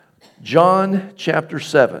John chapter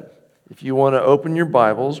 7. If you want to open your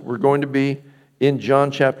Bibles, we're going to be in John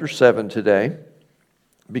chapter 7 today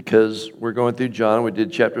because we're going through John. We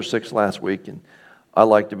did chapter 6 last week, and I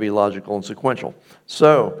like to be logical and sequential.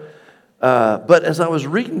 But as I was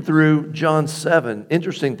reading through John 7,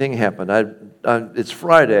 interesting thing happened. It's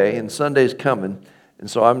Friday, and Sunday's coming, and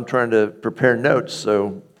so I'm trying to prepare notes,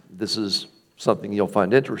 so this is something you'll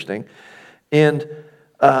find interesting. And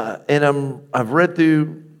I've read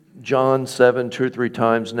through John 7 2 or 3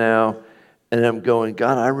 times now, and I'm going,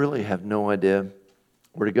 God, I really have no idea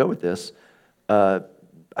where to go with this.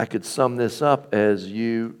 I could sum this up as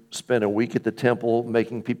you spent a week at the temple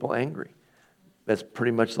making people angry. That's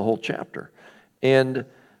pretty much the whole chapter. And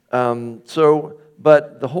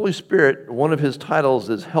but the Holy Spirit, one of his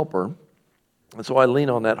titles is helper, and so I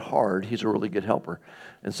lean on that hard. He's a really good helper.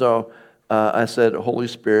 And so I said, Holy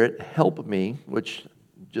Spirit, help me, which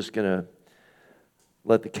I'm just going to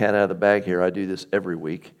let the cat out of the bag here. I do this every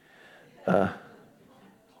week.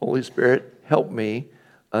 Holy Spirit, help me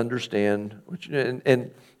understand. And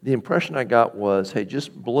the impression I got was, hey,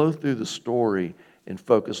 just blow through the story and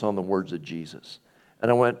focus on the words of Jesus. And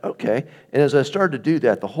I went, okay. And as I started to do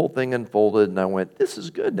that, the whole thing unfolded, and I went, this is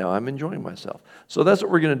good now. I'm enjoying myself. So that's what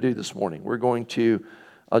we're going to do this morning.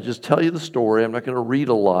 I'll just tell you the story. I'm not going to read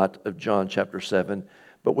a lot of John chapter 7,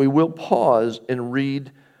 but we will pause and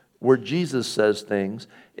read where Jesus says things.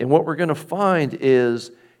 And what we're going to find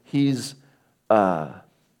is he's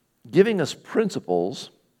giving us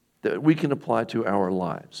principles that we can apply to our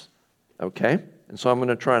lives. Okay? And so I'm going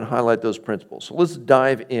to try and highlight those principles. So let's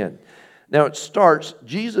dive in. Now it starts,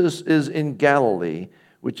 Jesus is in Galilee,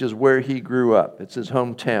 which is where he grew up. It's his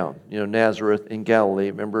hometown, Nazareth in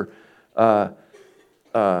Galilee. Remember,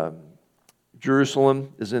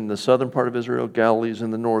 Jerusalem is in the southern part of Israel. Galilee is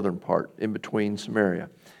in the northern part, in between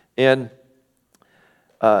Samaria. And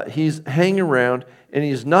he's hanging around, and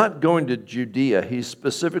he's not going to Judea. He's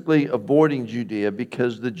specifically avoiding Judea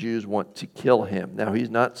because the Jews want to kill him. Now, he's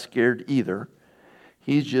not scared either.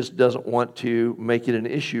 He just doesn't want to make it an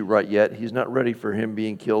issue right yet. He's not ready for him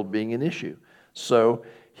being killed being an issue. So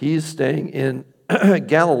he's staying in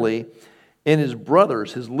Galilee, and his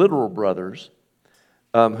brothers, his literal brothers,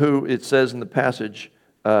 who it says in the passage,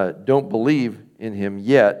 don't believe in him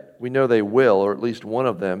yet. We know they will, or at least one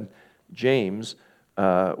of them, James,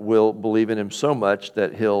 will believe in him so much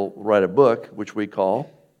that he'll write a book, which we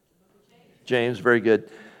call James. Very good.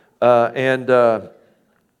 And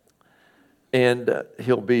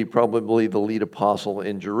he'll be probably the lead apostle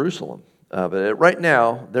in Jerusalem. But right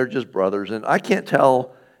now, they're just brothers, and I can't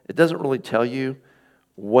tell. It doesn't really tell you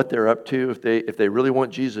what they're up to, if they really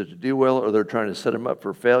want Jesus to do well, or they're trying to set him up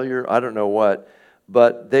for failure. I don't know what.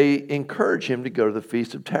 But they encourage him to go to the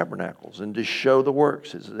Feast of Tabernacles and to show the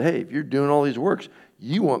works. He says, hey, if you're doing all these works,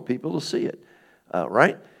 you want people to see it,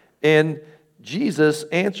 right? And Jesus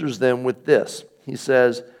answers them with this. He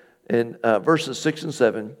says in verses 6 and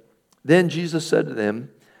 7, then Jesus said to them,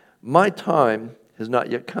 my time has not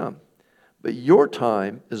yet come, but your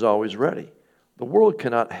time is always ready. The world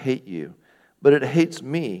cannot hate you, but it hates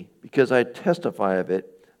me because I testify of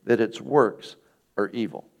it that its works are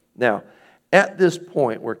evil. Now, at this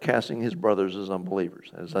point, we're casting his brothers as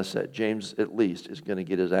unbelievers. As I said, James at least is going to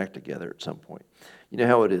get his act together at some point. You know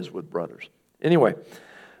how it is with brothers. Anyway,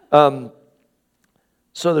 so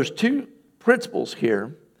there's 2 principles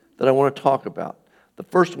here that I want to talk about. The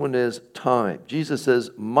first one is time. Jesus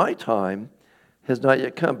says, my time has not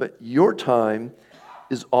yet come, but your time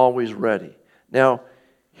is always ready. Now,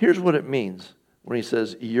 here's what it means when he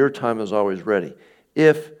says, your time is always ready.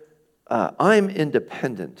 If I'm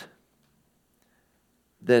independent,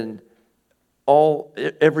 then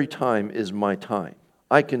every time is my time.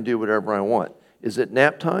 I can do whatever I want. Is it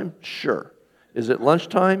nap time? Sure. Is it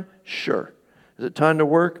lunchtime? Sure. Is it time to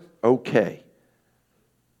work? Okay.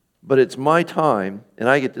 But it's my time, and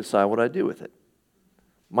I get to decide what I do with it.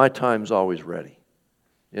 My time's always ready.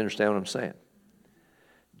 You understand what I'm saying?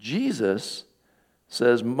 Jesus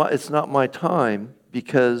says, it's not my time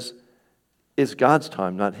because it's God's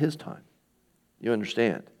time, not his time. You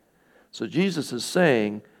understand? So Jesus is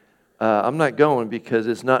saying, I'm not going because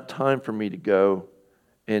it's not time for me to go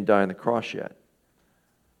and die on the cross yet.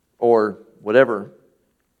 Or whatever.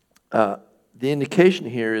 The indication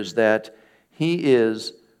here is that he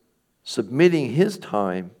is submitting his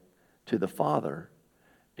time to the Father.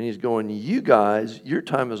 And he's going, you guys, your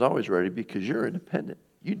time is always ready because you're independent.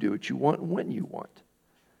 You do what you want when you want.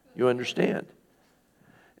 You understand?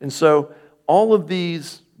 And so all of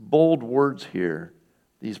these bold words here,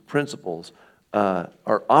 these principles,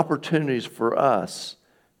 are opportunities for us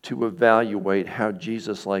to evaluate how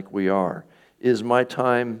Jesus-like we are. Is my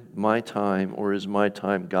time, or is my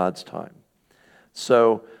time God's time?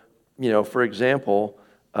 So, for example,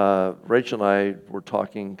 Rachel and I were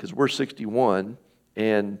talking, because we're 61,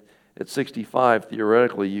 and at 65,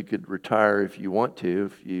 theoretically, you could retire if you want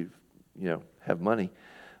to, if you have money.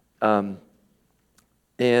 Heck,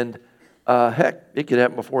 it could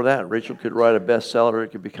happen before that. Rachel could write a bestseller,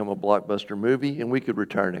 it could become a blockbuster movie, and we could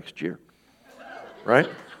retire next year. Right?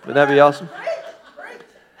 Wouldn't that be awesome?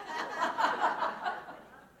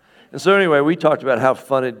 And so anyway, we talked about how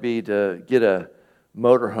fun it'd be to get a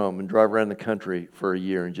motorhome and drive around the country for a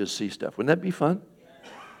year and just see stuff. Wouldn't that be fun?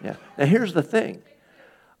 Yeah. Now here's the thing.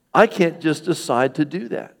 I can't just decide to do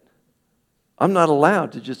that. I'm not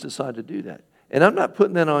allowed to just decide to do that. And I'm not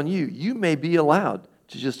putting that on you. You may be allowed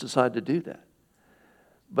to just decide to do that.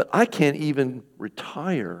 But I can't even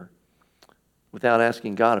retire without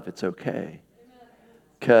asking God if it's okay.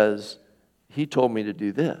 Because He told me to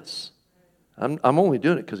do this. I'm only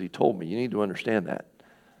doing it because He told me. You need to understand that.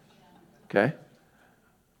 Okay?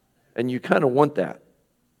 And you kind of want that.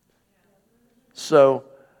 So,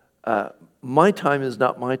 my time is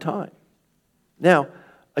not my time. Now,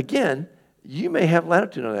 again, you may have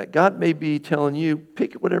latitude on that. God may be telling you,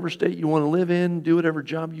 pick whatever state you want to live in, do whatever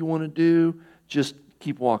job you want to do, just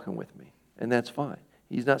keep walking with me. And that's fine.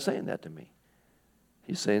 He's not saying that to me.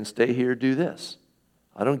 He's saying, stay here, do this.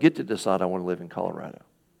 I don't get to decide I want to live in Colorado,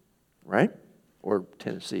 right? Or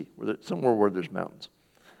Tennessee, somewhere where there's mountains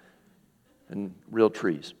and real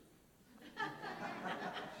trees.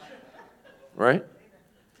 Right?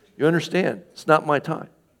 You understand? It's not my time.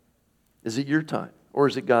 Is it your time? Or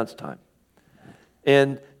is it God's time?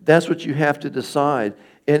 And that's what you have to decide.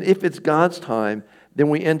 And if it's God's time, then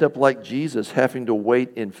we end up like Jesus, having to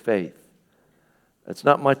wait in faith. It's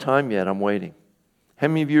not my time yet, I'm waiting. How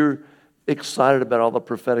many of you are excited about all the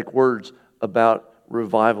prophetic words about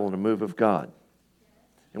revival and a move of God?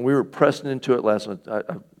 And we were pressing into it last night.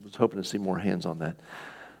 I was hoping to see more hands on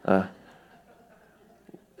that.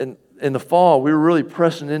 And in the fall, we were really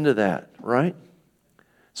pressing into that, right?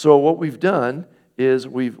 So what we've done is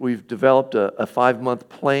we've developed a 5-month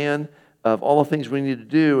plan of all the things we need to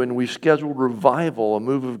do, and we've scheduled revival, a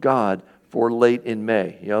move of God, for late in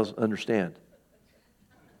May. You all understand?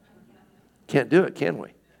 Can't do it, can we?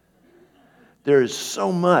 There is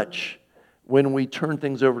so much when we turn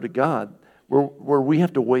things over to God where we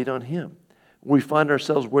have to wait on Him. We find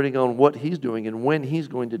ourselves waiting on what He's doing and when He's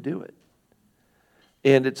going to do it.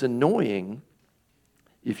 And it's annoying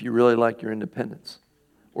if you really like your independence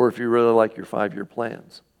or if you really like your 5-year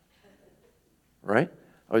plans. Right?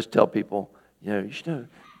 I always tell people, you should know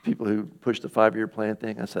people who push the 5-year plan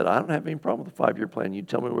thing. I said, I don't have any problem with the 5-year plan. You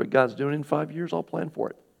tell me what God's doing in 5 years, I'll plan for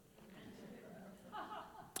it.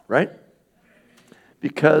 Right?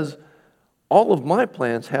 Because all of my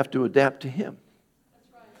plans have to adapt to Him.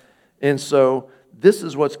 And so this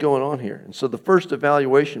is what's going on here. And so the first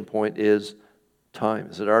evaluation point is time.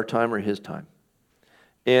 Is it our time or His time?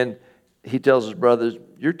 And he tells his brothers,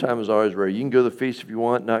 your time is always ready. You can go to the feast if you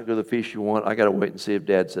want, not go to the feast you want. I got to wait and see if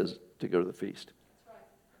Dad says to go to the feast.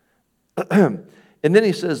 And then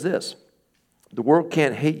he says this, the world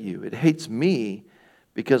can't hate you. It hates me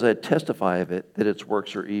because I testify of it that its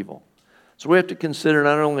works are evil. So we have to consider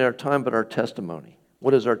not only our time, but our testimony.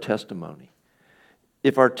 What is our testimony?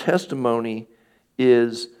 If our testimony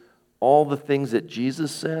is all the things that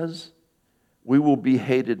Jesus says, we will be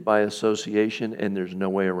hated by association, and there's no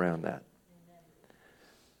way around that.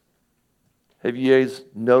 Have you guys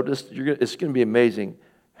noticed? It's going to be amazing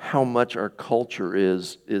how much our culture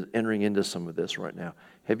is entering into some of this right now.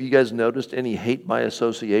 Have you guys noticed any hate by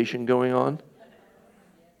association going on?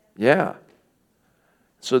 Yeah.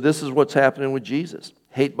 So this is what's happening with Jesus.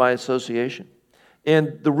 Hate by association.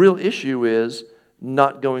 And the real issue is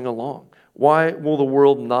not going along. Why will the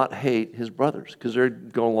world not hate his brothers? Because they're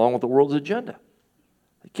going along with the world's agenda.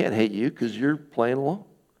 They can't hate you because you're playing along.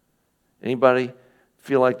 Anybody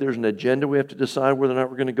feel like there's an agenda we have to decide whether or not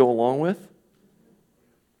we're going to go along with?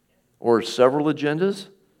 Or several agendas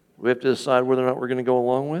we have to decide whether or not we're going to go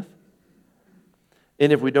along with?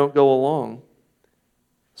 And if we don't go along,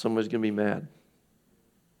 somebody's going to be mad.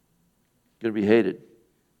 Going to be hated.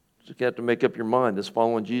 So you have to make up your mind. This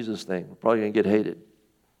following Jesus thing, we're probably going to get hated.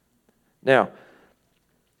 Now,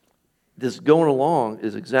 this going along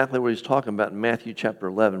is exactly what he's talking about in Matthew chapter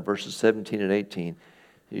 11, verses 17 and 18.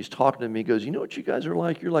 He's talking to me, he goes, you know what you guys are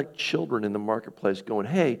like? You're like children in the marketplace going,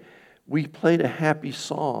 hey, we played a happy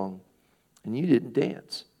song and you didn't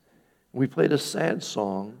dance. We played a sad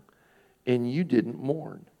song and you didn't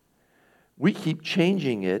mourn. We keep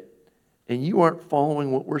changing it and you aren't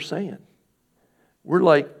following what we're saying. We're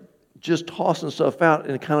like just tossing stuff out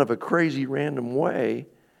in kind of a crazy random way,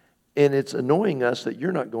 and it's annoying us that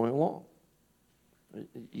you're not going along.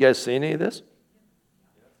 You guys see any of this?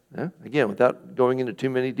 Yeah? Again, without going into too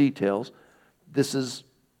many details, this is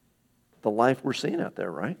the life we're seeing out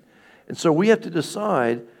there, right? And so we have to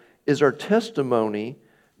decide, is our testimony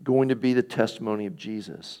going to be the testimony of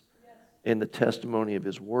Jesus and the testimony of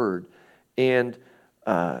His Word? And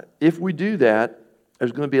if we do that,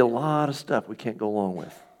 there's going to be a lot of stuff we can't go along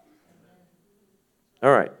with.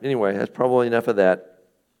 All right, anyway, that's probably enough of that.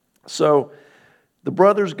 So the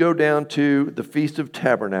brothers go down to the Feast of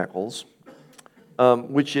Tabernacles,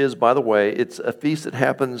 which is, by the way, it's a feast that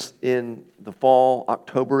happens in the fall,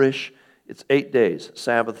 October-ish. It's 8 days,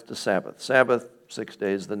 Sabbath to Sabbath. Sabbath, 6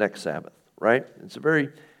 days, the next Sabbath, right? It's a very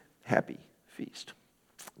happy feast.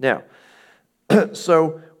 Now,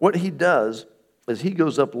 so what he does is he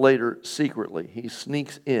goes up later secretly. He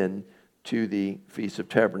sneaks in to the Feast of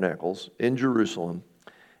Tabernacles in Jerusalem.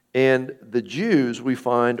 And the Jews, we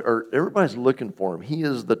find, everybody's looking for him. He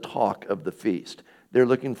is the talk of the feast. They're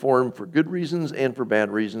looking for him for good reasons and for bad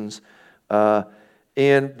reasons. And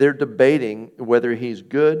they're debating whether he's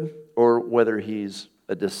good or whether he's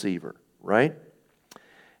a deceiver, right?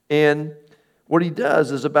 And what he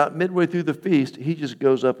does is about midway through the feast, he just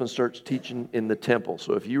goes up and starts teaching in the temple.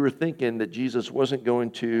 So if you were thinking that Jesus wasn't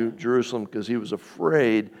going to Jerusalem because he was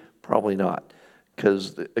afraid, probably not.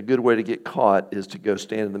 Because a good way to get caught is to go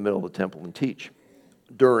stand in the middle of the temple and teach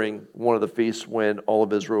during one of the feasts when all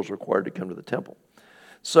of Israel is required to come to the temple.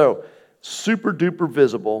 So, super duper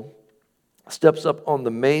visible, steps up on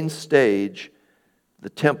the main stage, the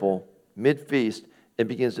temple, mid-feast, and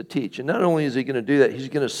begins to teach. And not only is he going to do that, he's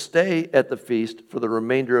going to stay at the feast for the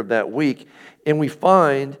remainder of that week. And we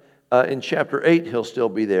find in chapter 8, he'll still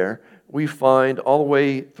be there. We find all the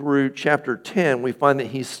way through chapter 10, we find that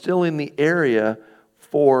he's still in the area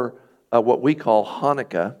for what we call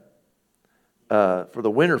Hanukkah, for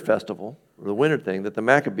the winter festival, or the winter thing that the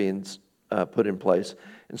Maccabees put in place.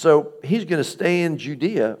 And so he's going to stay in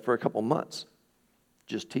Judea for a couple months,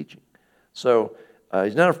 just teaching. So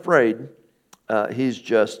he's not afraid. He's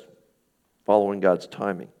just following God's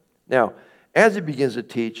timing. Now, as he begins to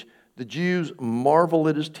teach, the Jews marvel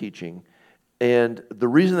at his teaching. And the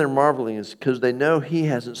reason they're marveling is because they know he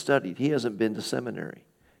hasn't studied. He hasn't been to seminary.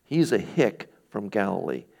 He's a hick from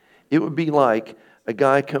Galilee. It would be like a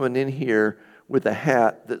guy coming in here with a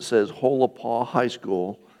hat that says Holapaw High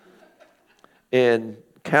School and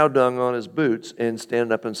cow dung on his boots and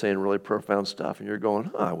standing up and saying really profound stuff. And you're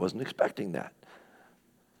going, I wasn't expecting that.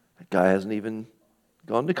 That guy hasn't even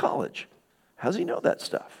gone to college. How does he know that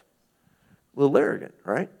stuff? A little arrogant,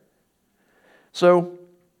 right? So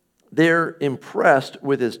they're impressed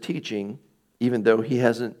with his teaching, even though he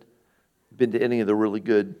hasn't been to any of the really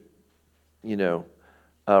good,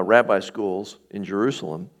 rabbi schools in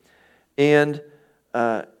Jerusalem. And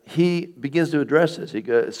he begins to address this.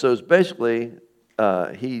 So it's basically,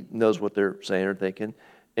 he knows what they're saying or thinking.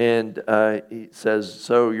 And he says,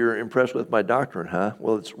 so you're impressed with my doctrine, huh?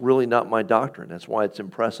 Well, it's really not my doctrine. That's why it's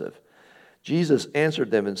impressive. Jesus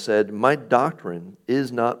answered them and said, my doctrine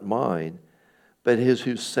is not mine, but his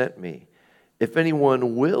who sent me. If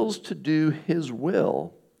anyone wills to do his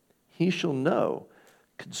will, he shall know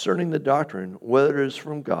concerning the doctrine whether it is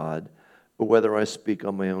from God or whether I speak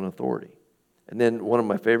on my own authority. And then one of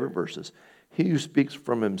my favorite verses, he who speaks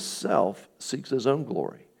from himself seeks his own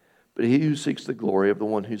glory, but he who seeks the glory of the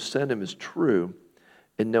one who sent him is true,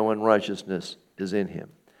 and no unrighteousness is in him.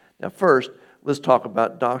 Now first, let's talk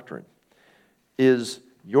about doctrine. Is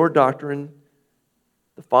your doctrine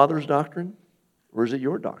the Father's doctrine? Or is it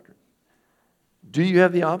your doctrine? Do you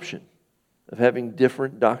have the option of having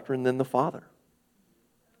different doctrine than the Father?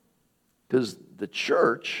 Because the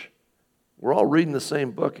church, we're all reading the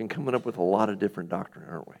same book and coming up with a lot of different doctrine,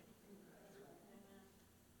 aren't we?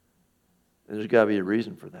 And there's got to be a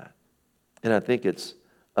reason for that. And I think it's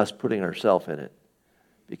us putting ourselves in it.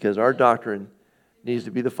 Because our doctrine needs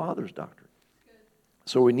to be the Father's doctrine.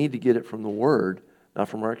 So we need to get it from the Word, not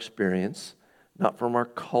from our experience, not from our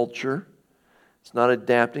culture. It's not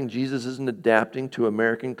adapting. Jesus isn't adapting to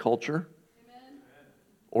American culture. Amen.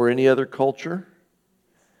 Or any other culture.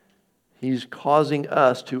 He's causing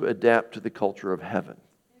us to adapt to the culture of heaven.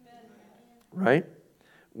 Amen. Right?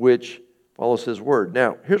 Which follows his word.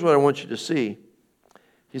 Now, here's what I want you to see.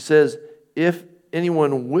 He says, if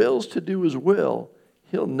anyone wills to do his will,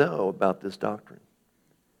 he'll know about this doctrine.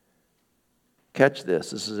 Catch this.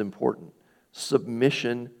 This is important.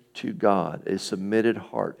 Submission to God, a submitted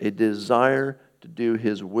heart, a desire to do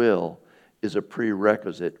his will is a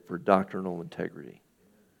prerequisite for doctrinal integrity.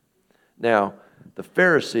 Now, the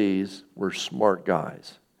Pharisees were smart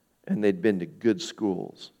guys, and they'd been to good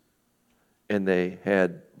schools, and they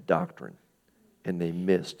had doctrine, and they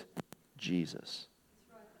missed Jesus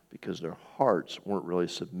because their hearts weren't really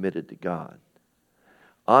submitted to God.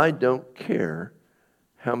 I don't care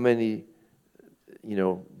how many,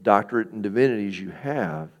 doctorate in divinities you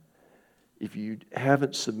have, if you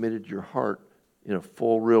haven't submitted your heart in a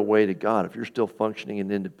full, real way to God, if you're still functioning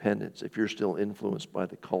in independence, if you're still influenced by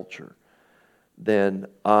the culture, then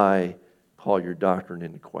I call your doctrine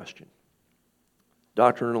into question.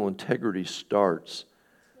 Doctrinal integrity starts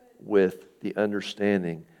with the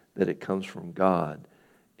understanding that it comes from God,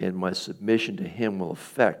 and my submission to Him will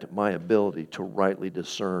affect my ability to rightly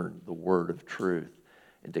discern the word of truth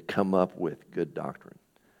and to come up with good doctrine.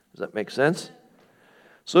 Does that make sense?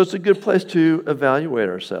 So it's a good place to evaluate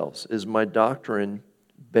ourselves. Is my doctrine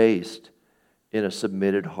based in a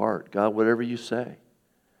submitted heart? God, whatever you say.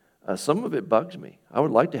 Some of it bugs me. I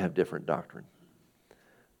would like to have different doctrine.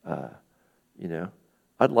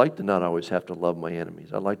 I'd like to not always have to love my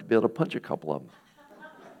enemies. I'd like to be able to punch a couple of them.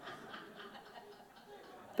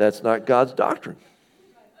 That's not God's doctrine.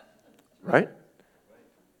 Right?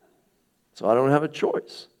 So I don't have a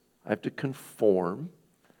choice. I have to conform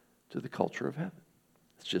to the culture of heaven.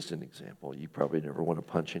 It's just an example. You probably never want to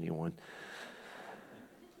punch anyone.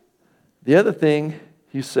 The other thing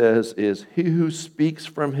he says is, he who speaks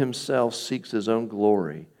from himself seeks his own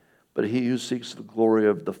glory, but he who seeks the glory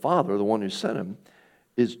of the Father, the one who sent him,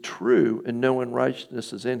 is true, and no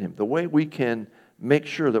unrighteousness is in him. The way we can make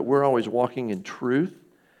sure that we're always walking in truth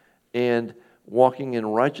and walking in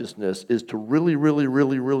righteousness is to really, really,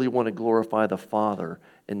 really, really want to glorify the Father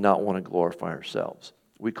and not want to glorify ourselves.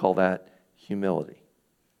 We call that humility.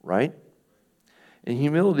 Right? And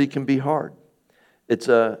humility can be hard. It's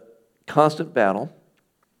a constant battle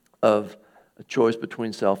of a choice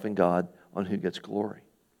between self and God on who gets glory.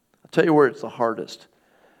 I'll tell you where it's the hardest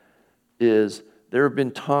is there have been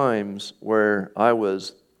times where I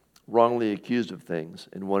was wrongly accused of things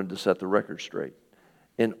and wanted to set the record straight.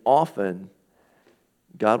 And often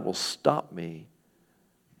God will stop me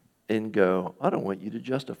and go, I don't want you to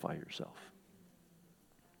justify yourself.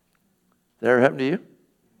 That ever happened to you?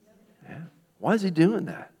 Yeah. Why is he doing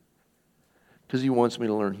that? Because he wants me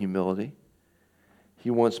to learn humility. He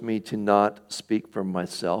wants me to not speak for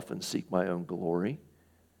myself and seek my own glory.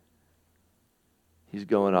 He's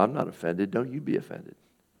going, I'm not offended. Don't you be offended.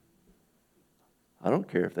 I don't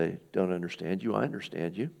care if they don't understand you. I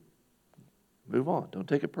understand you. Move on. Don't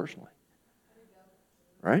take it personally.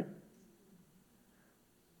 Right?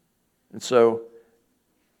 And so,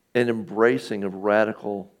 an embracing of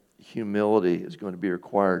radical humility is going to be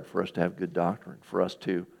required for us to have good doctrine, for us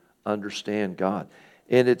to understand God.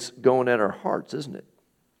 And it's going at our hearts, isn't it?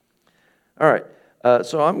 All right.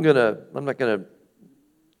 So I'm not gonna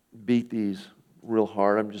beat these real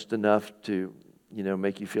hard. I'm just enough to,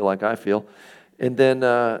 make you feel like I feel, and then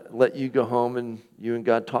let you go home and you and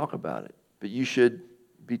God talk about it. But you should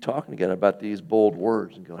be talking together about these bold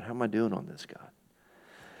words and going, how am I doing on this, God?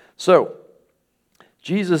 So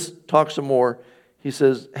Jesus talks some more. He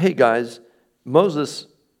says, hey guys, Moses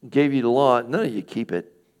gave you the law, none of you keep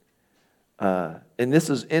it. And this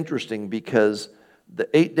is interesting because the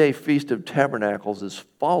 8-day Feast of Tabernacles is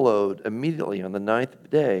followed immediately on the 9th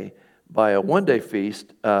day by a 1-day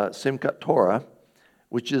feast, Simchat Torah,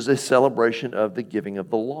 which is a celebration of the giving of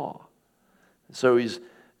the law. So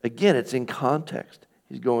it's in context.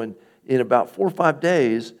 He's going, in about 4 or 5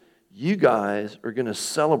 days, you guys are going to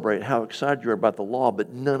celebrate how excited you are about the law,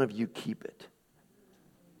 but none of you keep it.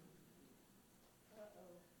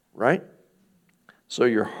 Right? So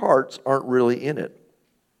your hearts aren't really in it.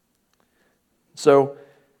 So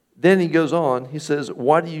then he goes on, he says,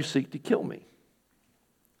 why do you seek to kill me?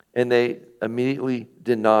 And they immediately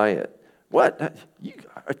deny it. What?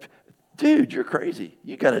 Dude, you're crazy.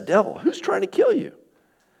 You got a devil. Who's trying to kill you?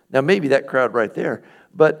 Now maybe that crowd right there,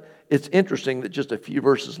 but it's interesting that just a few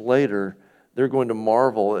verses later, they're going to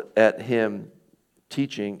marvel at him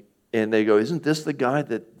teaching, and they go, isn't this the guy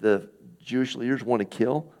that the Jewish leaders want to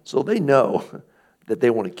kill? So they know that they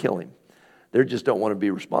want to kill him. They just don't want to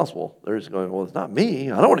be responsible. They're just going, well, it's not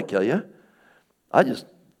me. I don't want to kill you. I just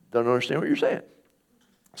don't understand what you're saying.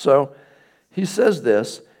 So he says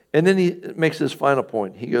this, and then he makes this final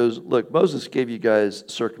point. He goes, look, Moses gave you guys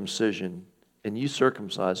circumcision, and you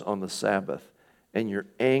circumcise on the Sabbath, and you're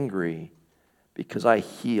angry because I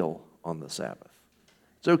heal on the Sabbath.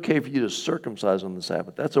 It's okay for you to circumcise on the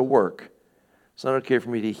Sabbath. That's a work. It's not okay for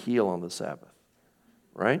me to heal on the Sabbath,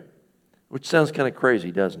 right? Which sounds kind of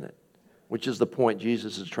crazy, doesn't it? Which is the point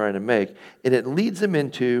Jesus is trying to make. And it leads him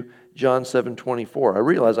into John 7:24. I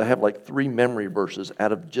realize I have like 3 memory verses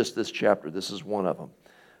out of just this chapter. This is one of them.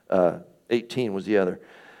 18 was the other.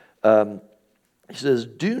 He says,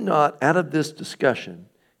 do not, out of this discussion,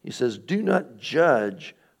 he says, do not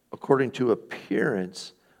judge according to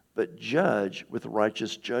appearance, but judge with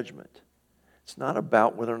righteous judgment. It's not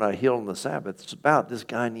about whether or not I healed on the Sabbath. It's about this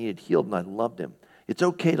guy needed healed and I loved him. It's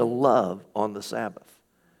okay to love on the Sabbath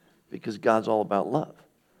because God's all about love,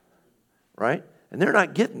 right? And they're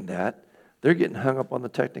not getting that. They're getting hung up on the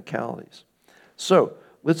technicalities. So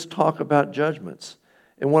let's talk about judgments.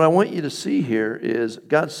 And what I want you to see here is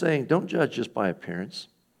God's saying, don't judge just by appearance.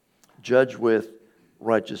 Judge with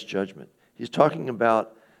righteous judgment. He's talking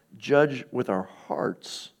about judge with our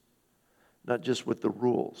hearts, not just with the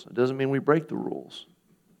rules. It doesn't mean we break the rules,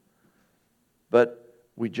 but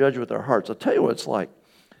we judge with our hearts. I'll tell you what it's like.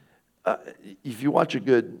 If you watch a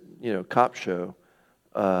good, cop show,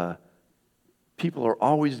 people are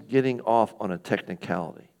always getting off on a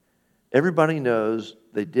technicality. Everybody knows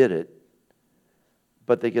they did it,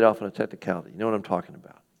 but they get off on a technicality. You know what I'm talking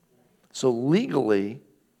about? So legally,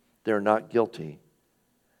 they're not guilty,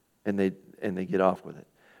 and they get off with it.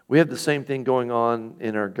 We have the same thing going on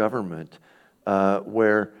in our government,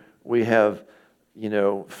 where we have,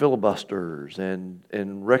 filibusters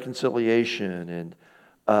and reconciliation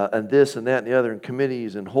and this and that and the other, and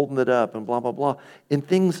committees and holding it up and blah blah blah. And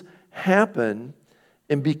things happen,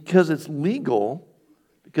 and because it's legal,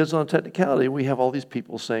 because on technicality, we have all these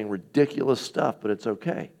people saying ridiculous stuff, but it's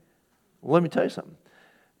okay. Well, let me tell you something.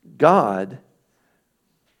 God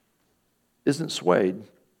isn't swayed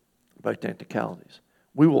by technicalities.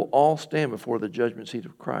 We will all stand before the judgment seat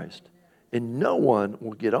of Christ, and no one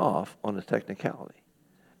will get off on a technicality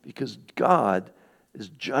because God is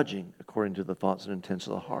judging according to the thoughts and intents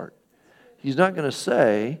of the heart. He's not going to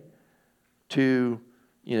say to,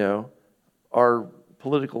 our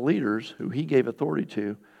political leaders who he gave authority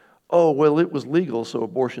to, oh, well, it was legal, so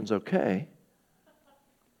abortion's okay.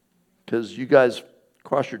 Because you guys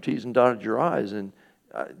crossed your T's and dotted your I's, and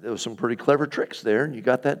there was some pretty clever tricks there, and you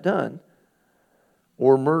got that done.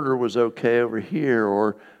 Or murder was okay over here,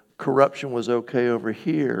 or corruption was okay over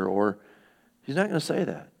here, or he's not going to say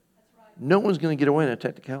that. No one's going to get away in a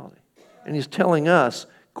technicality. And he's telling us,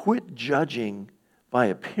 quit judging by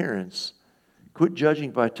appearance, quit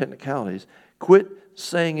judging by technicalities, quit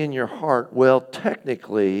saying in your heart, well,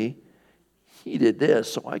 technically, he did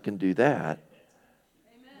this, so I can do that.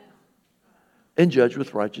 Amen. And judge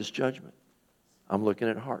with righteous judgment. I'm looking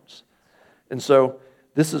at hearts. And so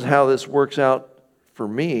this is how this works out for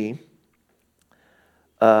me.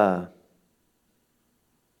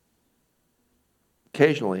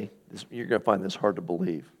 Occasionally, you're going to find this hard to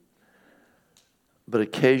believe, but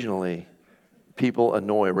occasionally people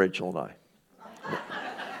annoy Rachel and I.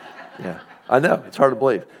 Yeah, I know, it's hard to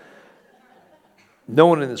believe. No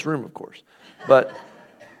one in this room, of course, but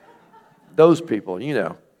those people,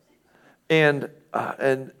 And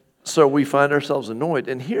so we find ourselves annoyed,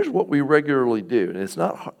 and here's what we regularly do, and it's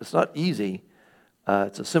not easy.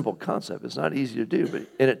 It's a simple concept. It's not easy to do,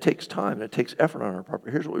 and it takes time and it takes effort on our part.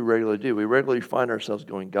 But here's what we regularly do. We regularly find ourselves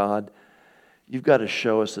going, God, you've got to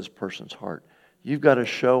show us this person's heart. You've got to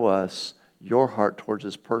show us your heart towards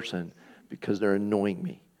this person because they're annoying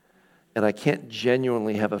me. And I can't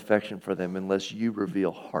genuinely have affection for them unless you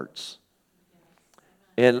reveal hearts.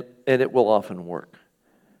 And it will often work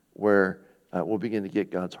where we'll begin to get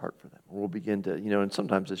God's heart for them. We'll begin to, and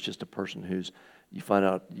sometimes it's just a person who's, you find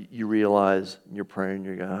out, you realize, and you're praying,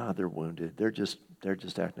 you're going, they're wounded. They're just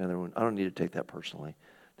acting out their wound. I don't need to take that personally.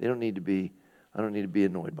 I don't need to be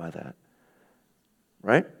annoyed by that.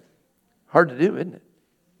 Right? Hard to do, isn't it?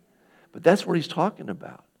 But that's what he's talking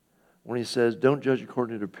about when he says, don't judge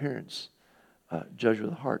according to appearance, judge with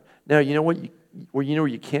the heart. Now, you know what? Where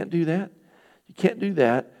you can't do that? You can't do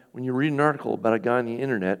that when you read an article about a guy on the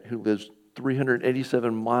internet who lives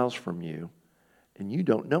 387 miles from you and you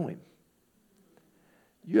don't know him.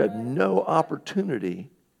 You have no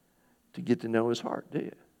opportunity to get to know his heart, do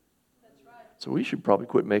you? That's right. So we should probably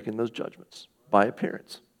quit making those judgments by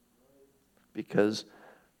appearance. Because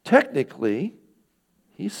technically,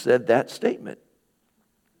 he said that statement.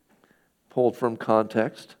 Pulled from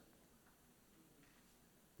context.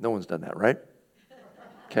 No one's done that, right?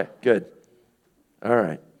 Okay, good. All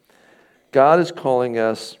right. God is calling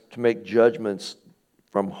us to make judgments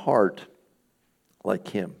from heart like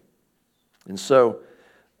him. And so,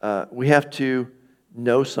 we have to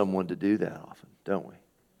know someone to do that often, don't we?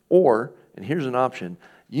 Or, and here's an option,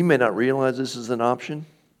 you may not realize this is an option.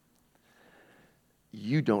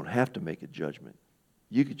 You don't have to make a judgment.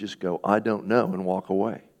 You could just go, I don't know, and walk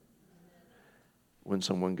away. When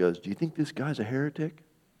someone goes, do you think this guy's a heretic?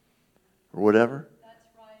 Or whatever. That's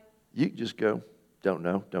right. You could just go, don't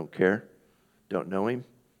know, don't care, don't know him,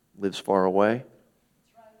 lives far away,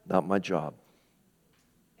 not my job.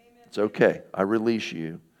 It's okay. I release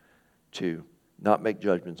you to not make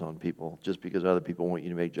judgments on people just because other people want you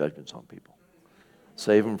to make judgments on people.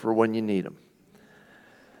 Save them for when you need them.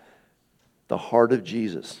 The heart of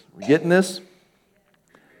Jesus. We getting this?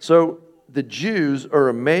 So the Jews are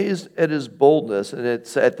amazed at his boldness, and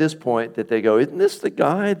it's at this point that they go, isn't this the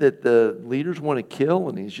guy that the leaders want to kill,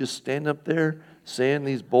 and he's just standing up there saying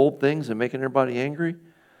these bold things and making everybody angry?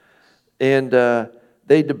 And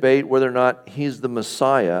they debate whether or not he's the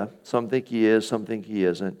Messiah. Some think he is, some think he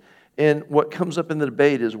isn't. And what comes up in the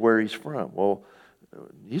debate is where he's from. Well,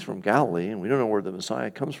 he's from Galilee, and we don't know where the Messiah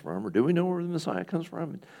comes from, or do we know where the Messiah comes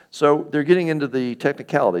from? So they're getting into the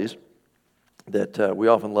technicalities that we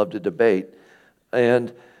often love to debate.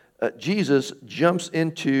 And Jesus jumps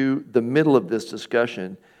into the middle of this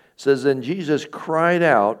discussion. It says, then Jesus cried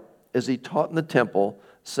out as he taught in the temple,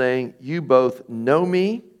 saying, you both know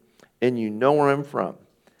me, and you know where I'm from.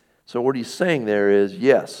 So what he's saying there is,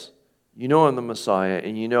 yes, you know I'm the Messiah,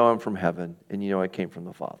 and you know I'm from heaven, and you know I came from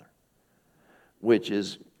the Father, which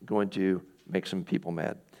is going to make some people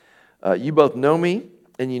mad. You both know me,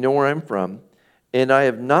 and you know where I'm from, and I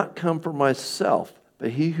have not come for myself,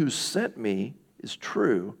 but he who sent me is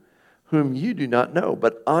true, whom you do not know,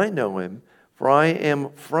 but I know him, for I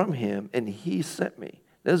am from him, and he sent me.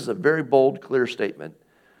 This is a very bold, clear statement,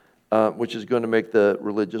 which is going to make the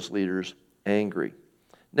religious leaders angry.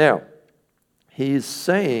 Now, he's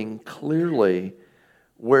saying clearly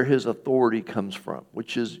where his authority comes from,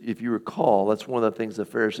 which is, if you recall, that's one of the things the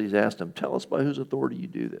Pharisees asked him, tell us by whose authority you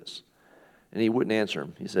do this. And he wouldn't answer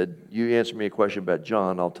him. He said, you answer me a question about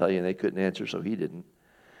John, I'll tell you. And they couldn't answer, so he didn't.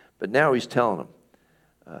 But now he's telling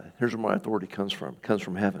them, here's where my authority comes from. It comes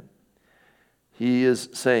from heaven. He is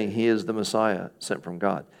saying he is the Messiah sent from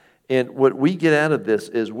God. And what we get out of this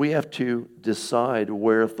is we have to decide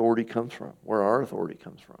where authority comes from, where our authority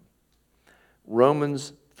comes from.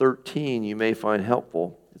 Romans 13 you may find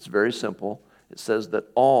helpful. It's very simple. It says that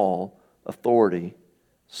all authority,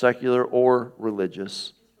 secular or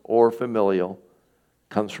religious or familial,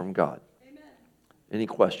 comes from God. Amen. Any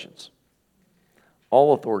questions?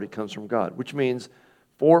 All authority comes from God, which means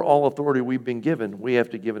for all authority we've been given, we have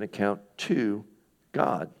to give an account to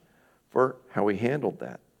God for how we handled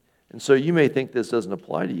that. And so you may think this doesn't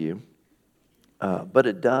apply to you, but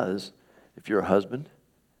it does if you're a husband,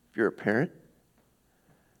 if you're a parent.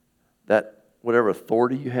 That whatever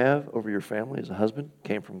authority you have over your family as a husband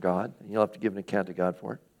came from God, and you'll have to give an account to God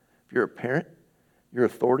for it. If you're a parent, your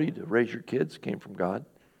authority to raise your kids came from God,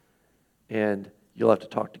 and you'll have to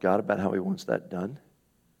talk to God about how he wants that done.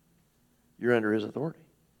 You're under his authority,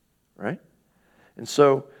 right? And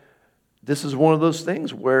so this is one of those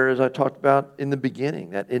things where, as I talked about in the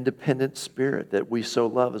beginning, that independent spirit that we so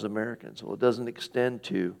love as Americans, well, it doesn't extend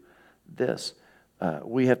to this.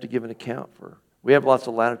 We have to give an account for. We have lots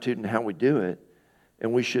of latitude in how we do it,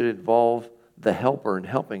 and we should involve the helper in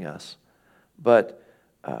helping us. But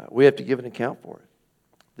we have to give an account for it,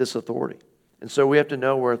 this authority. And so we have to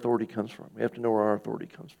know where authority comes from. We have to know where our authority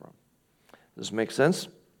comes from. Does this make sense?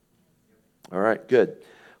 All right, good.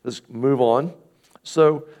 Let's move on.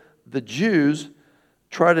 So the Jews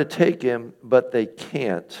try to take him, but they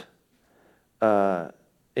can't, and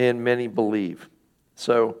many believe.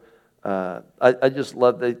 So I just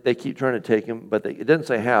love they keep trying to take him, but it doesn't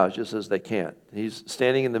say how, it just says they can't. He's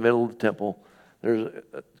standing in the middle of the temple. There's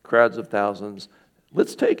crowds of thousands.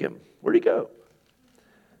 Let's take him. Where'd he go?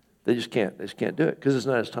 They just can't. They just can't do it because it's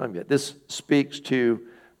not his time yet. This speaks to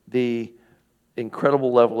the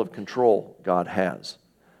incredible level of control God has.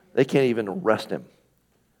 They can't even arrest him,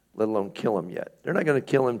 let alone kill him yet. They're not going to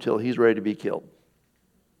kill him till he's ready to be killed.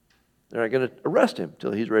 They're not going to arrest him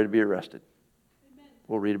till he's ready to be arrested. Amen.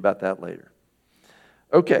 We'll read about that later.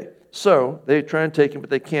 Okay, so they try and take him, but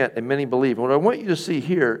they can't, and many believe. And what I want you to see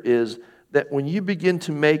here is that when you begin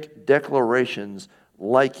to make declarations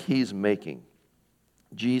like he's making,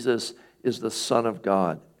 Jesus is the Son of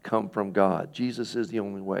God, come from God. Jesus is the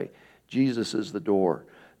only way. Jesus is the door,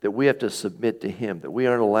 that we have to submit to him, that we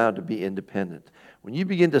aren't allowed to be independent. When you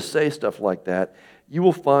begin to say stuff like that, you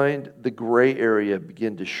will find the gray area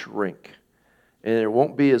begin to shrink, and there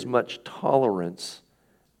won't be as much tolerance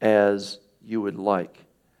as you would like.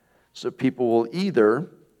 So people will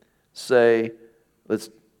either say, let's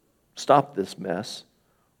stop this mess,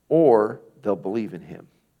 or they'll believe in him.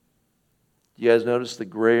 You guys notice the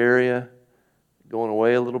gray area going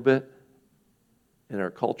away a little bit in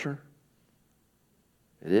our culture?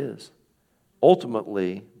 It is.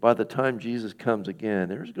 Ultimately, by the time Jesus comes again,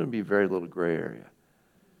 there's going to be very little gray area.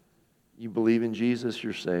 You believe in Jesus,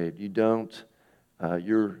 you're saved. You don't,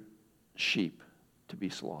 you're sheep to be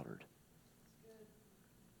slaughtered.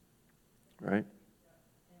 Right?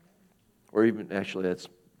 Or even, actually, that's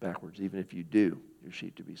backwards. Even if you do your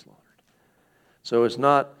sheep to be slaughtered. So it's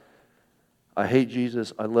not, I hate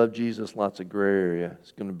Jesus, I love Jesus, lots of gray area.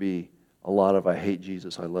 It's going to be a lot of I hate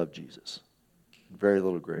Jesus, I love Jesus. Very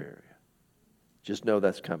little gray area. Just know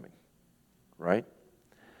that's coming. Right?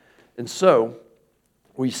 And so,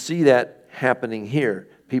 we see that happening here.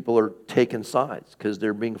 People are taking sides because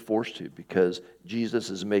they're being forced to, because Jesus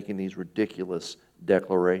is making these ridiculous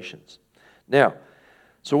declarations. Now,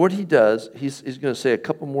 so what he does, he's going to say a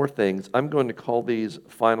couple more things. I'm going to call these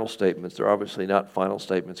final statements. They're obviously not final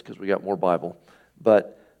statements because we got more Bible,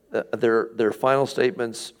 but they're final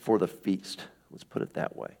statements for the feast. Let's put it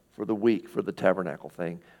that way. For the week, for the tabernacle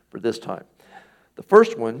thing, for this time. The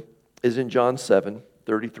first one is in John 7,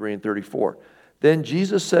 33 and 34. Then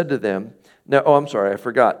Jesus said to them, I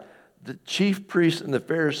forgot. The chief priests and the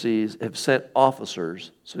Pharisees have sent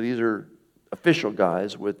officers, so these are official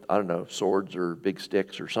guys with, swords or big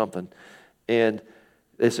sticks or something, and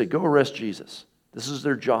they said, go arrest Jesus. This is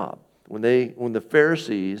their job. When the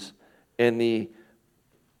Pharisees and the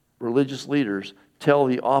religious leaders tell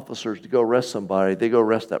the officers to go arrest somebody, they go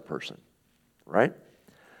arrest that person, right?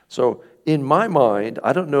 So in my mind,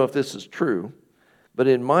 I don't know if this is true, but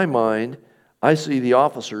in my mind, I see the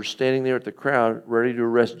officers standing there at the crowd ready to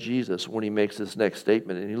arrest Jesus when he makes this next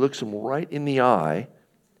statement. And he looks him right in the eye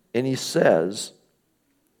and he says,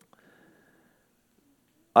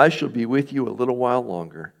 I shall be with you a little while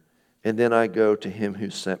longer, and then I go to him who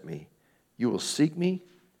sent me. You will seek me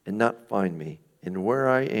and not find me, and where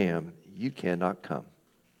I am, you cannot come.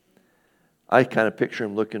 I kind of picture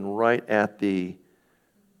him looking right at the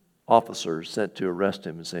officers sent to arrest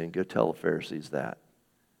him and saying, go tell the Pharisees that.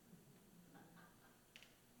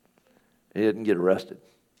 He didn't get arrested.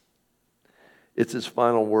 It's his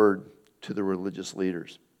final word to the religious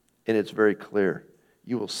leaders. And it's very clear.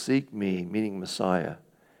 You will seek me, meaning Messiah,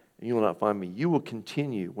 and you will not find me. You will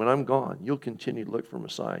continue, when I'm gone, you'll continue to look for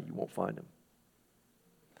Messiah. You won't find him.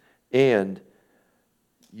 And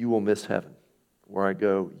you will miss heaven. Where I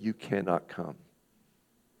go, you cannot come.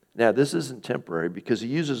 Now, this isn't temporary because he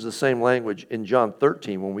uses the same language in John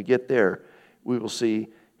 13. When we get there, we will see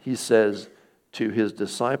he says to his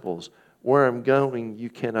disciples, where I'm going,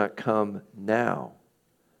 you cannot come now,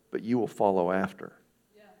 but you will follow after.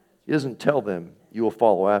 He doesn't tell them, you will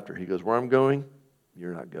follow after. He goes, where I'm going,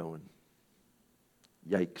 you're not going.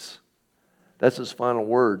 Yikes. That's his final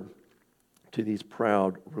word to these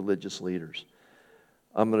proud religious leaders.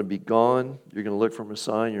 I'm going to be gone. You're going to look for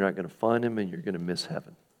Messiah, and you're not going to find him, and you're going to miss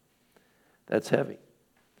heaven. That's heavy.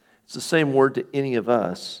 It's the same word to any of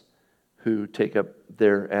us who take up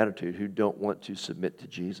their attitude, who don't want to submit to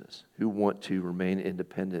Jesus, who want to remain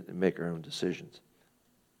independent and make our own decisions.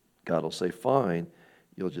 God will say, fine,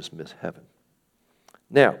 you'll just miss heaven.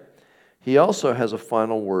 Now, he also has a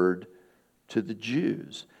final word to the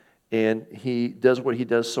Jews, and he does what he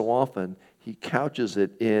does so often. He couches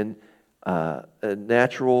it in a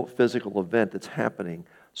natural physical event that's happening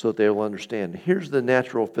so that they will understand. Here's the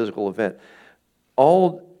natural physical event.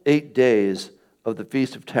 All 8 days of the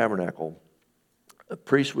Feast of Tabernacle, a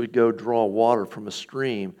priest would go draw water from a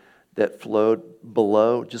stream that flowed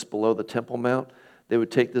just below the Temple Mount. They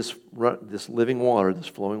would take this living water, this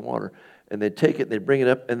flowing water, and they'd take it, and they'd bring it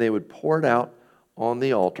up, and they would pour it out on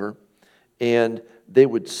the altar, and they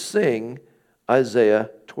would sing Isaiah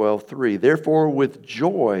 12:3. Therefore, with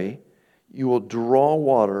joy, you will draw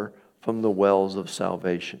water from the wells of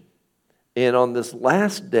salvation. And on this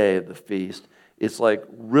last day of the feast, it's like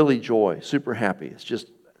really joy, super happy. It's just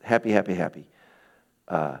happy, happy, happy.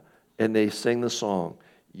 And they sing the song,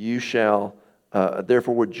 you shall,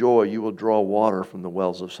 therefore with joy you will draw water from the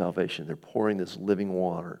wells of salvation. They're pouring this living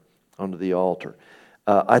water onto the altar.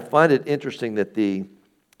 I find it interesting that the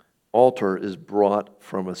altar is brought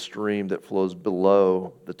from a stream that flows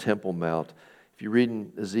below the Temple Mount. If you read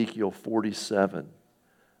in Ezekiel 47,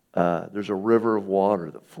 there's a river of water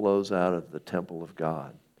that flows out of the temple of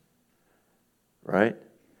God. Right?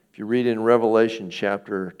 If you read in Revelation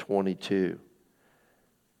chapter 22,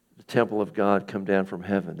 the temple of God come down from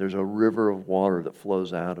heaven. There's a river of water that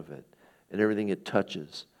flows out of it. And everything it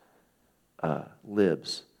touches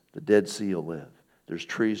lives. The Dead Sea will live. There's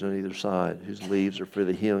trees on either side whose leaves are for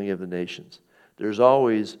the healing of the nations. There's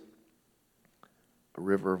always a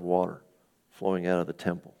river of water flowing out of the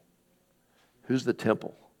temple. Who's the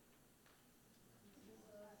temple?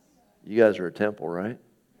 You guys are a temple, right?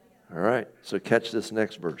 All right, so catch this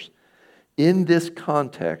next verse. In this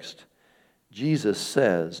context, Jesus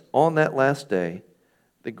says, on that last day,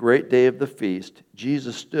 the great day of the feast,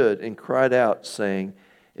 Jesus stood and cried out, saying,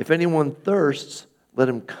 if anyone thirsts, Let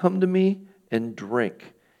him come to me and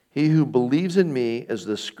drink. He who believes in me, as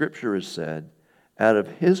the scripture has said, out of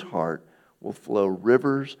his heart will flow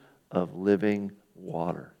rivers of living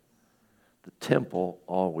water. The temple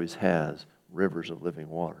always has rivers of living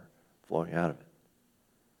water flowing out of it.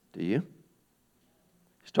 Do you?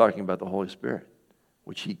 He's talking about the Holy Spirit,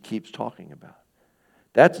 which he keeps talking about.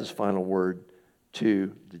 That's his final word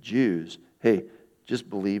to the Jews. Hey, just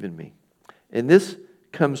believe in me. And this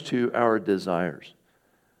comes to our desires.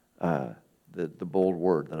 The bold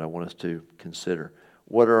word that I want us to consider.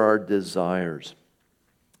 What are our desires?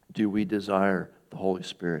 Do we desire the Holy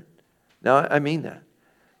Spirit? Now, I mean that.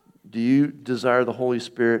 Do you desire the Holy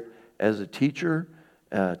Spirit as a teacher,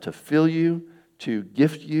 to fill you, to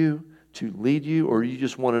gift you, to lead you, or you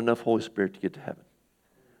just want enough Holy Spirit to get to heaven?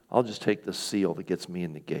 I'll just take the seal that gets me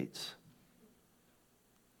in the gates.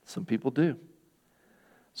 Some people do.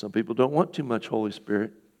 Some people don't want too much Holy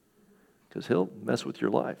Spirit because he'll mess with your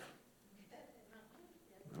life.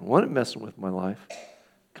 I don't want it messing with my life.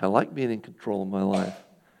 Kind of like being in control of my life.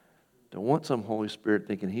 Don't want some Holy Spirit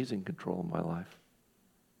thinking he's in control of my life.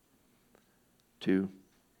 Too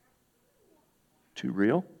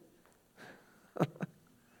real?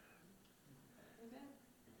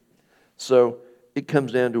 So it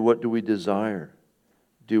comes down to, what do we desire?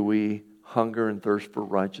 Do we hunger and thirst for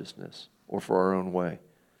righteousness or for our own way?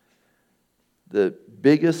 The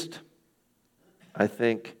biggest, I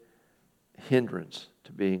think, hindrance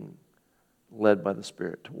to being led by the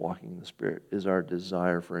Spirit, to walking in the Spirit, is our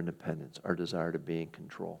desire for independence, our desire to be in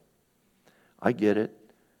control. I get it.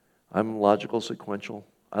 I'm logical, sequential.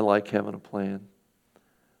 I like having a plan.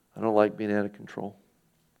 I don't like being out of control.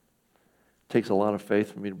 It takes a lot of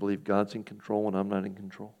faith for me to believe God's in control when I'm not in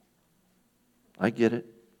control. I get it.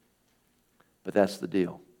 But that's the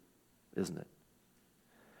deal, isn't it?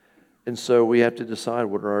 And so we have to decide,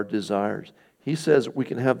 what are our desires. He says we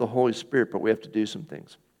can have the Holy Spirit, but we have to do some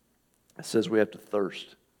things. It says we have to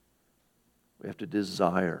thirst. We have to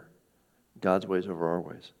desire God's ways over our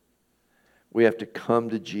ways. We have to come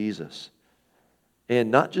to Jesus.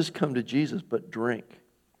 And not just come to Jesus, but drink.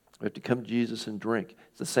 We have to come to Jesus and drink.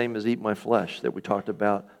 It's the same as eat my flesh that we talked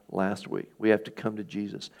about last week. We have to come to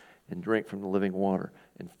Jesus and drink from the living water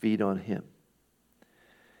and feed on him.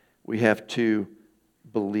 We have to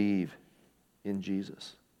believe in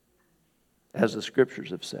Jesus, as the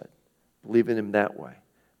scriptures have said. Believe in him that way.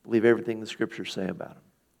 Believe everything the scriptures say about him.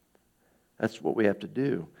 That's what we have to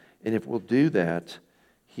do. And if we'll do that,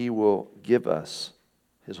 he will give us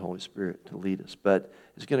his Holy Spirit to lead us. But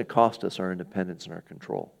it's going to cost us our independence and our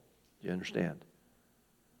control. Do you understand?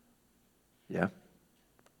 Yeah?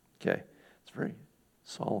 Okay. It's very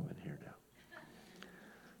solemn in here now.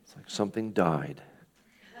 It's like something died.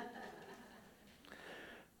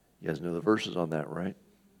 You guys know the verses on that, right?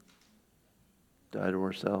 Die to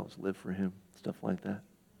ourselves, live for him, stuff like that.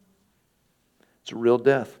 It's a real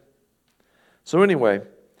death. So anyway,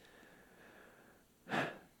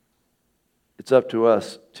 it's up to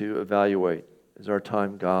us to evaluate. Is our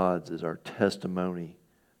time God's? Is our testimony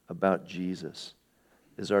about Jesus?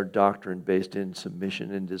 Is our doctrine based in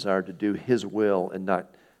submission and desire to do his will and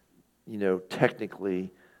not,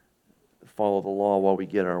 technically follow the law while we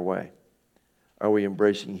get our way? Are we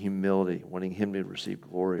embracing humility, wanting him to receive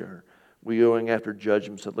glory? Are we going after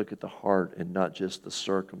judgments that look at the heart and not just the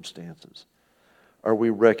circumstances? Are we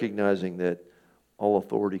recognizing that all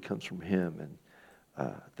authority comes from him, and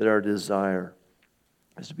that our desire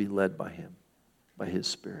is to be led by him, by his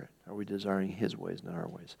Spirit? Are we desiring his ways, not our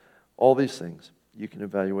ways? All these things you can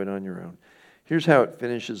evaluate on your own. Here's how it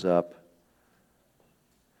finishes up.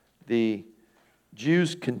 The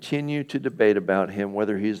Jews continue to debate about him,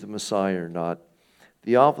 whether he's the Messiah or not.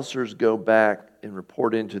 The officers go back and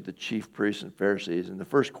report into the chief priests and Pharisees. And the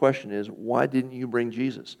first question is, why didn't you bring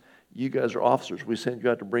Jesus? You guys are officers. We sent you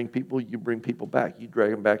out to bring people. You bring people back. You drag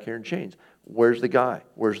them back here in chains. Where's the guy?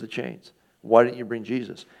 Where's the chains? Why didn't you bring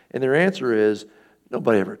Jesus? And their answer is,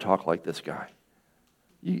 nobody ever talked like this guy.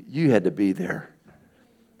 You had to be there.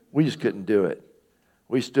 We just couldn't do it.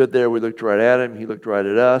 We stood there. We looked right at him. He looked right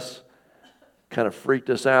at us. Kind of freaked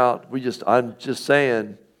us out. I'm just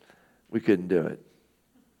saying, we couldn't do it.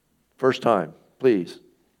 First time, please.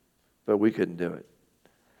 But we couldn't do it.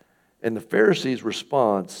 And the Pharisees'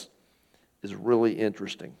 response is really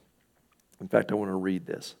interesting. In fact, I want to read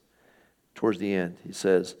this. Towards the end, he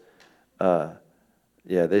says,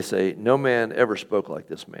 they say, no man ever spoke like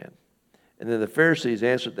this man. And then the Pharisees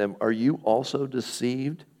answered them, are you also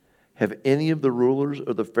deceived? Have any of the rulers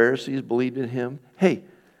or the Pharisees believed in him? Hey,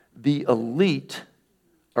 the elite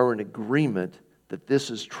are in agreement that this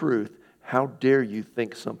is truth. How dare you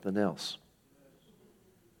think something else?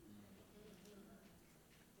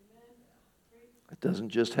 doesn't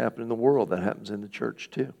just happen in the world, that happens in the church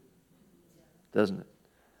too, doesn't it?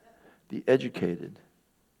 The educated,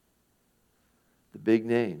 the big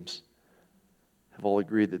names, have all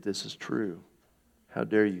agreed that this is true. How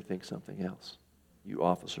dare you think something else, you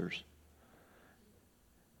officers?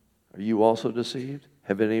 Are you also deceived?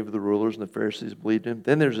 Have any of the rulers and the Pharisees believed him?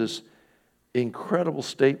 Then there's this incredible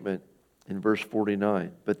statement in verse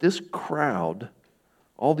 49. But this crowd,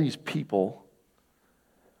 all these people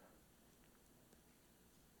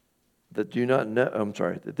that do not know,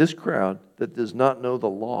 that this crowd that does not know the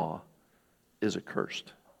law is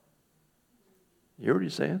accursed. You hear what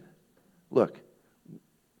he's saying? Look,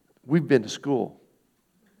 we've been to school.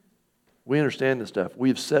 We understand this stuff.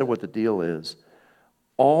 We've said what the deal is.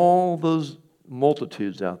 All those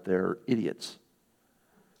multitudes out there are idiots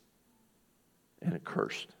and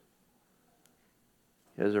accursed.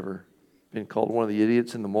 You guys ever been called one of the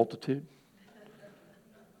idiots in the multitude?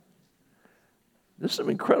 There's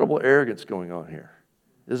some incredible arrogance going on here,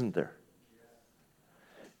 isn't there?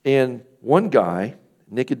 And one guy,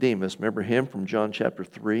 Nicodemus, remember him from John chapter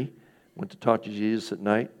 3, went to talk to Jesus at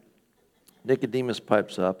night. Nicodemus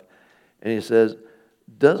pipes up and he says,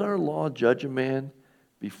 does our law judge a man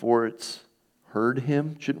before it's heard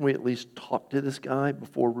him? Shouldn't we at least talk to this guy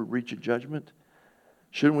before we reach a judgment?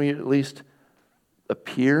 Shouldn't we at least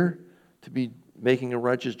appear to be making a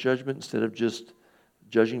righteous judgment instead of just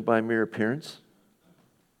judging by mere appearance?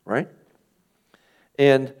 Right?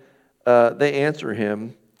 And they answer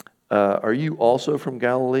him, are you also from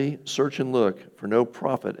Galilee? Search and look, for no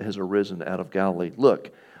prophet has arisen out of Galilee.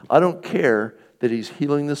 Look, I don't care that he's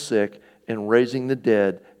healing the sick and raising the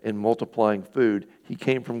dead and multiplying food. He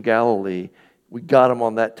came from Galilee. We got him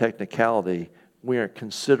on that technicality. We aren't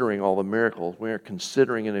considering all the miracles. We aren't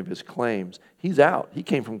considering any of his claims. He's out. He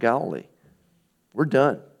came from Galilee. We're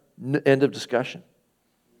done. End of discussion.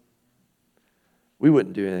 We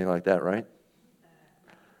wouldn't do anything like that, right?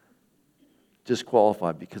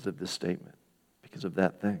 Disqualified because of this statement, because of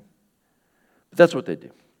that thing. But that's what they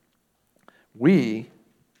do. We,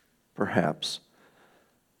 perhaps,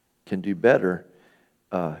 can do better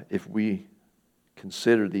if we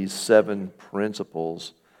consider these 7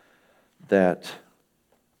 principles that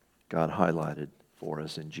God highlighted for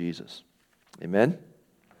us in Jesus. Amen?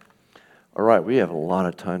 All right, we have a lot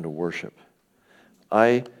of time to worship.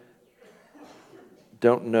 I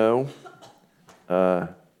don't know. I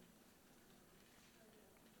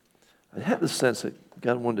had the sense that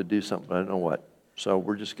God wanted to do something, but I don't know what. So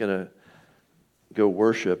we're just going to go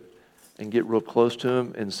worship and get real close to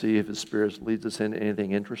Him and see if His Spirit leads us into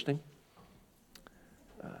anything interesting.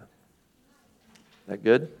 That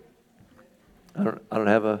good? I don't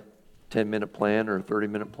have a 10-minute plan or a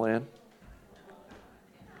 30-minute plan.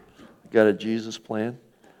 I got a Jesus plan.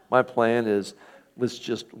 My plan is let's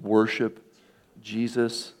just worship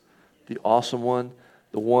Jesus, the awesome one,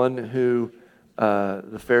 the one who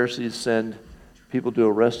the Pharisees send people to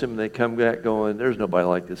arrest him, and they come back going, there's nobody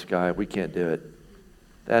like this guy. We can't do it.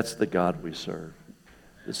 That's the God we serve.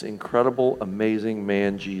 This incredible, amazing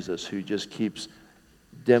man, Jesus, who just keeps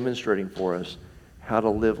demonstrating for us how to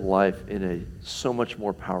live life in a so much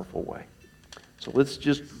more powerful way. So let's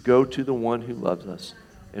just go to the one who loves us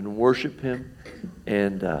and worship Him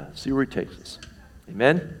and see where He takes us.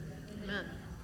 Amen?